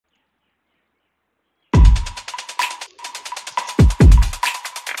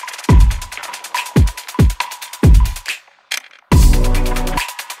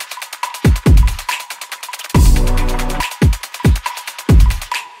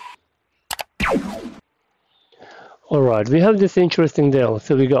All right, we have this interesting DELL.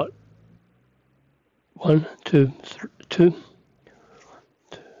 So we got 1, 2, 2, 3,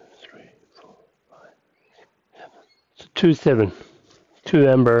 4, 5, 7. 2, 7, 2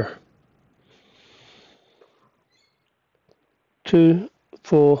 amber, 2,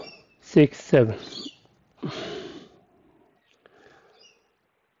 4, 6, 7.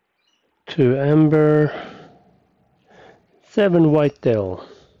 2 amber, 7 white DELL.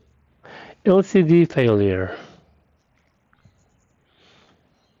 LCD failure.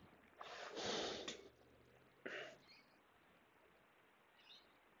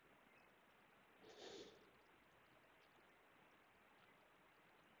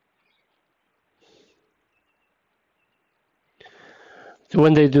 So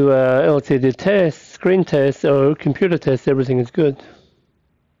when they do a LCD test, screen test, or computer test, everything is good.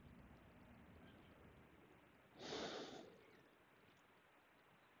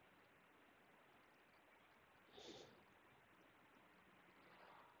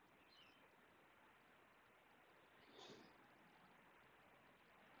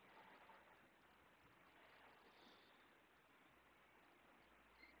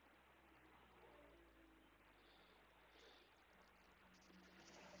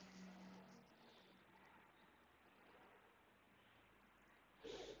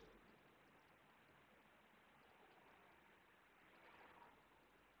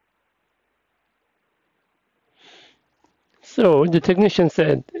 So the technician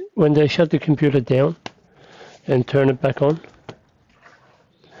said when they shut the computer down and turn it back on,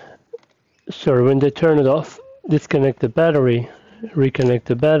 sorry, when they turn it off, disconnect the battery, reconnect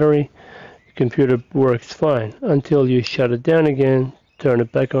the battery, the computer works fine until you shut it down again, turn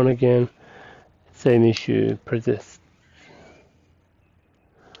it back on again, same issue persists.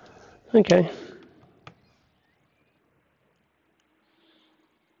 Okay.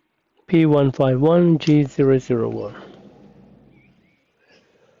 P151G001.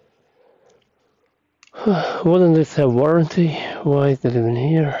 Wouldn't this have warranty? Why is it even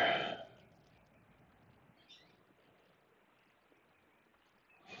here?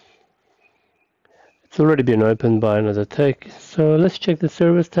 It's already been opened by another tech. So let's check the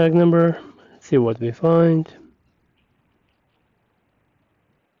service tag number, see what we find.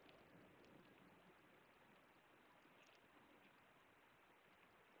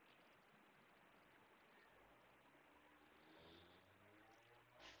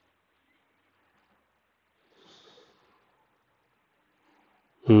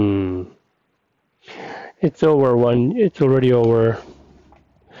 It's already over.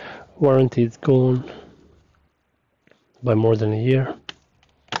 Warranty is gone by more than a year.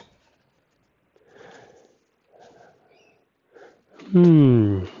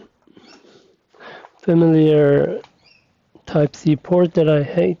 Familiar Type-C port that I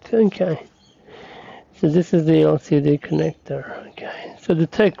hate. Okay. So this is the LCD connector. Okay. So the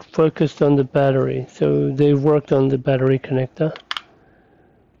tech focused on the battery. So they worked on the battery connector.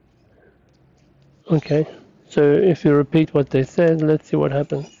 Okay. So if you repeat what they said, let's see what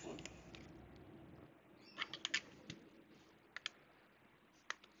happens.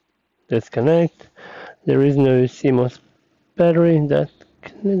 Disconnect. There is no CMOS battery. That's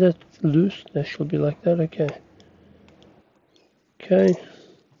loose. That should be like that. Okay. Okay.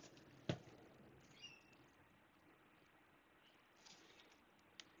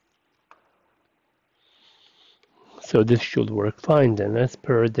 So this should work fine then, as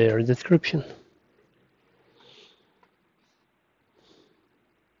per their description.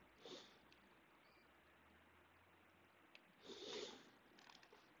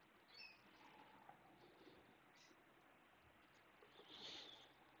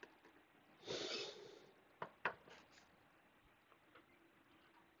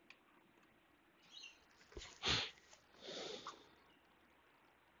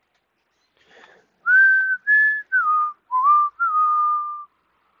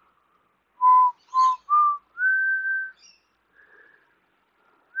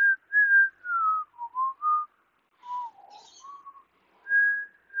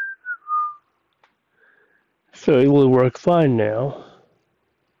 So it will work fine now.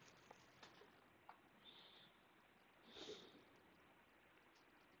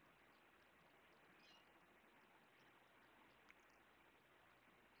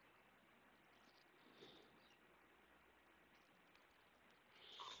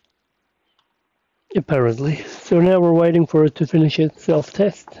 Apparently. So now we're waiting for it to finish its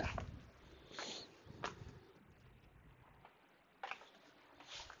self-test.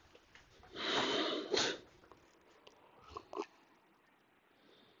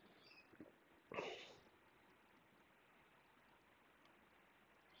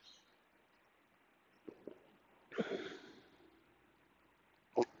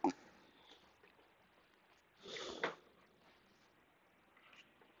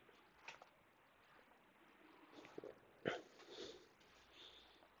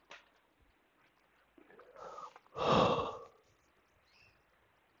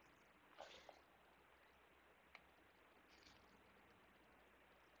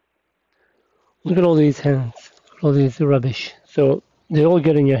 Look at all these hands, all these rubbish. So they all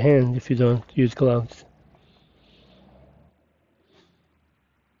get in your hand if you don't use gloves.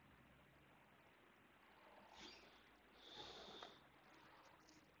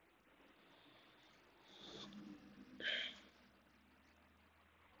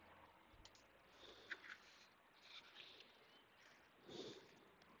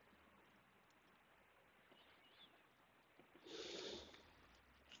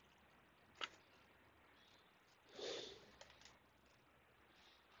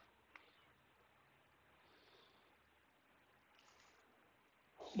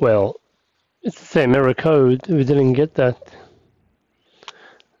 Well, it's the same error code. We didn't get that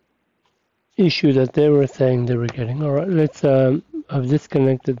issue that they were saying they were getting. All right, let's. I've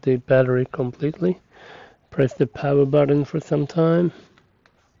disconnected the battery completely. Press the power button for some time.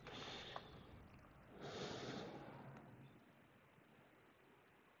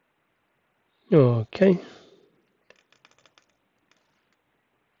 Okay.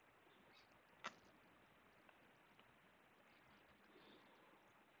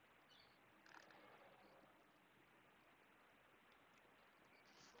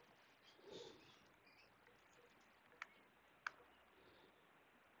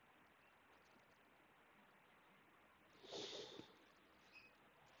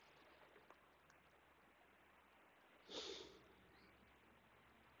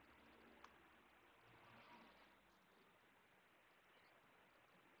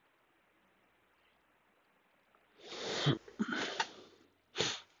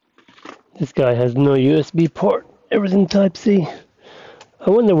 This guy has no USB port. Everything Type C. I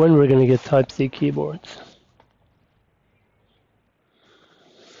wonder when we're going to get Type C keyboards.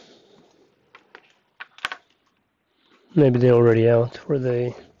 Maybe they're already out for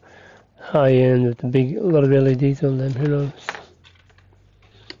the high end with a lot of LEDs on them. Who knows?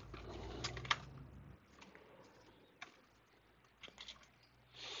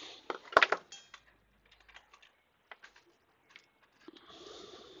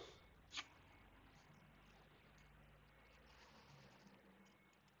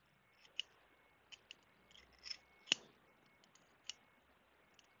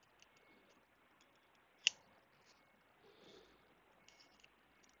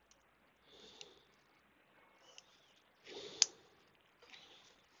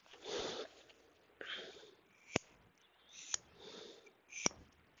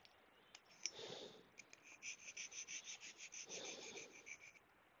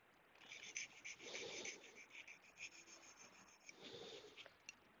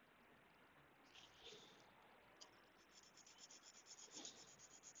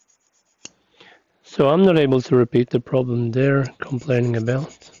 So I'm not able to repeat the problem they're complaining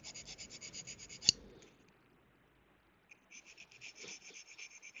about.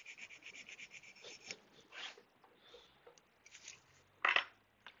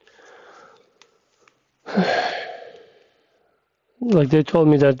 Like they told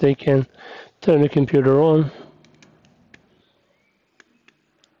me that they can turn the computer on.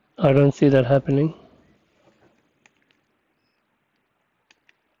 I don't see that happening.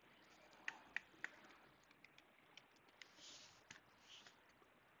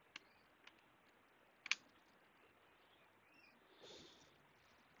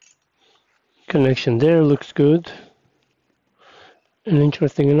 Connection there looks good. And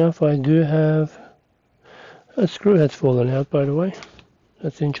interesting enough, I do have a screw has fallen out, by the way.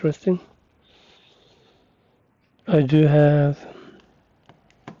 That's interesting. I do have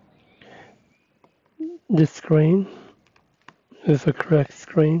this screen with a cracked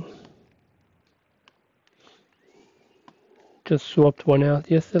screen. Just swapped one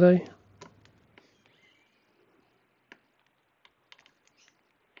out yesterday.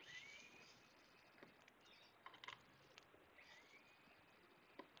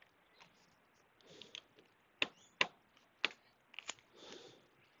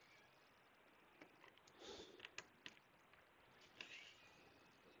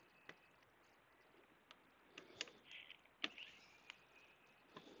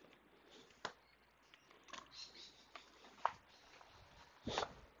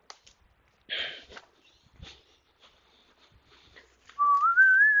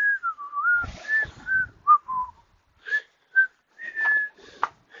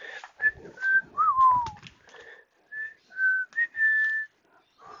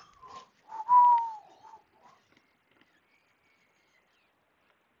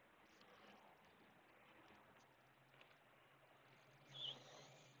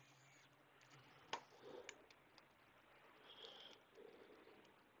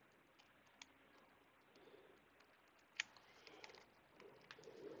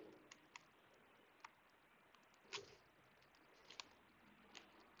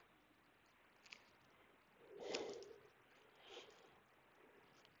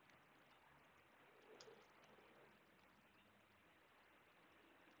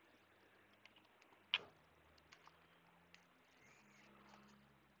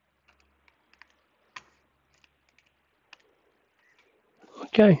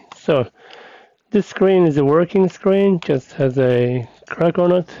 Okay, so this screen is a working screen, just has a crack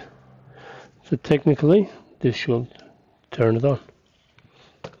on it. So technically, this should turn it on.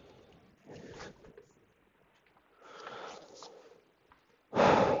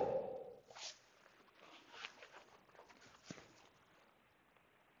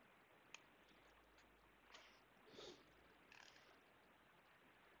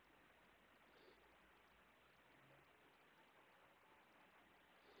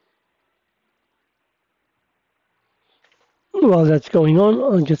 While that's going on,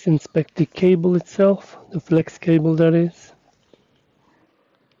 I'll just inspect the cable itself, the flex cable that is.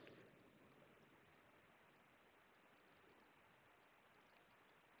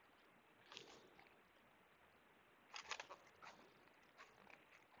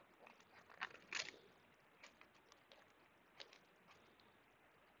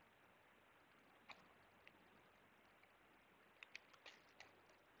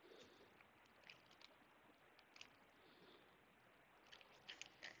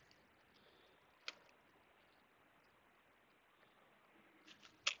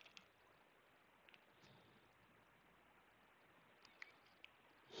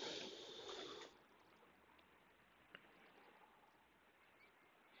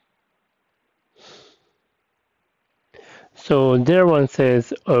 So there one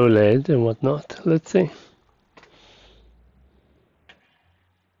says OLED and whatnot. Let's see.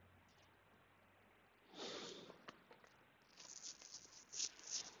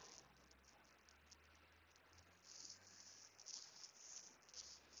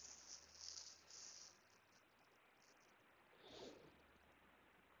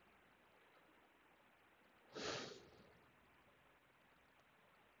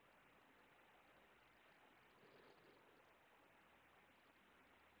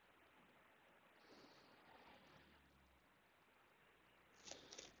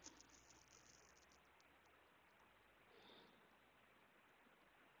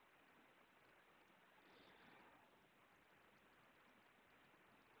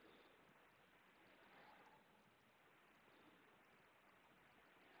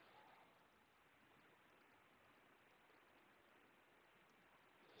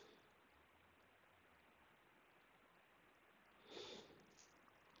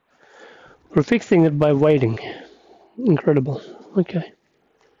 We're fixing it by waiting. Incredible. Okay.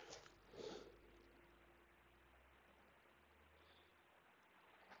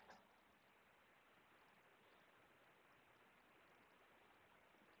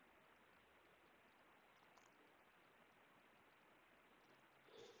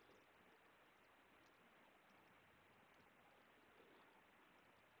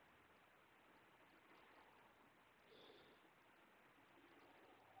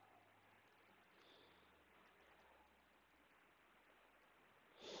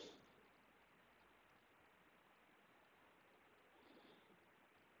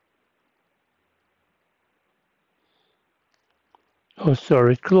 Oh,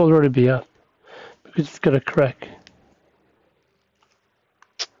 sorry. It could already be up because it's got a crack.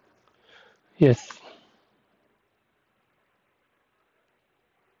 Yes.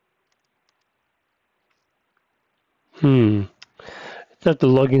 It's at the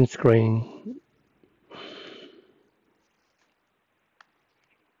login screen.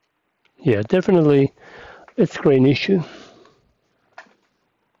 Yeah, definitely a screen issue.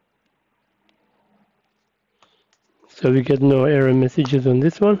 So we get no error messages on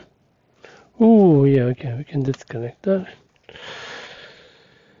this one. Oh, yeah, okay, we can disconnect that.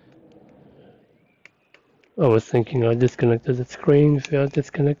 I was thinking I disconnected the screen without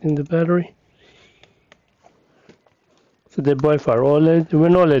disconnecting the battery. So the both are OLED.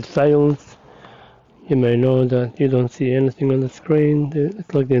 When OLED fails, you may know that you don't see anything on the screen.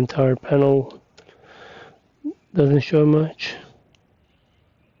 It's like the entire panel doesn't show much.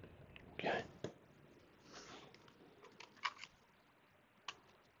 Okay.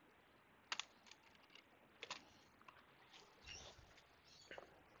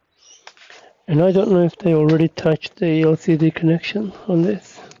 And I don't know if they already touched the LCD connection on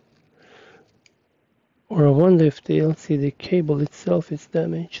this. Or I wonder if the LCD cable itself is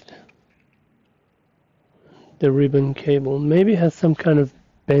damaged. The ribbon cable maybe has some kind of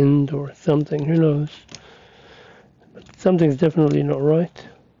bend or something, who knows. But something's definitely not right.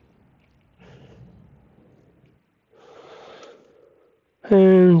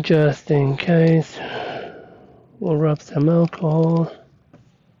 And just in case, we'll rub some alcohol.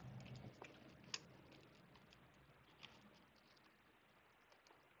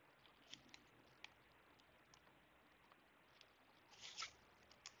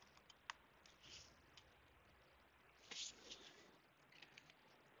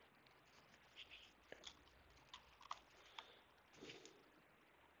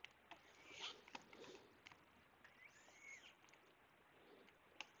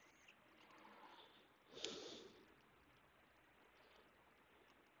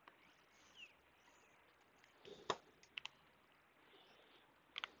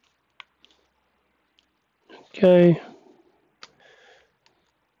 Okay.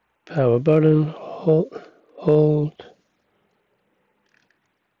 Power button, hold.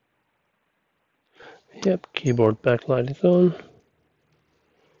 Yep, keyboard backlight is on.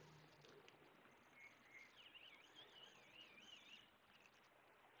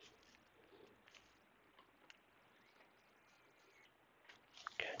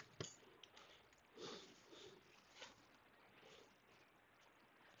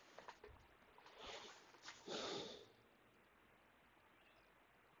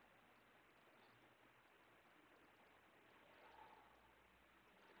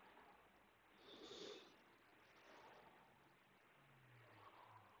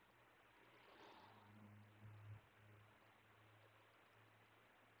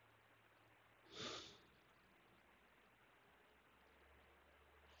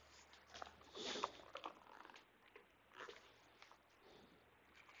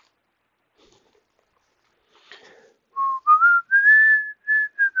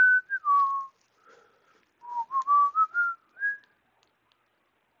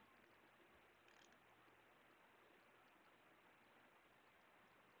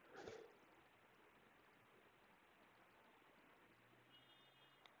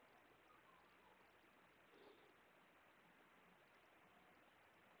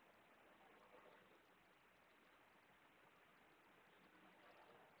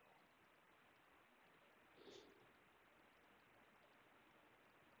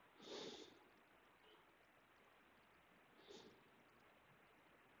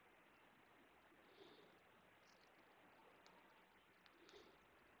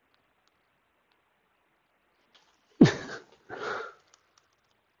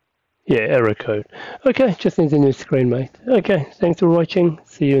 Yeah, error code. Okay, just needs a new screen, mate. Okay, thanks for watching.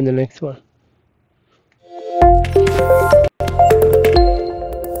 See you in the next one.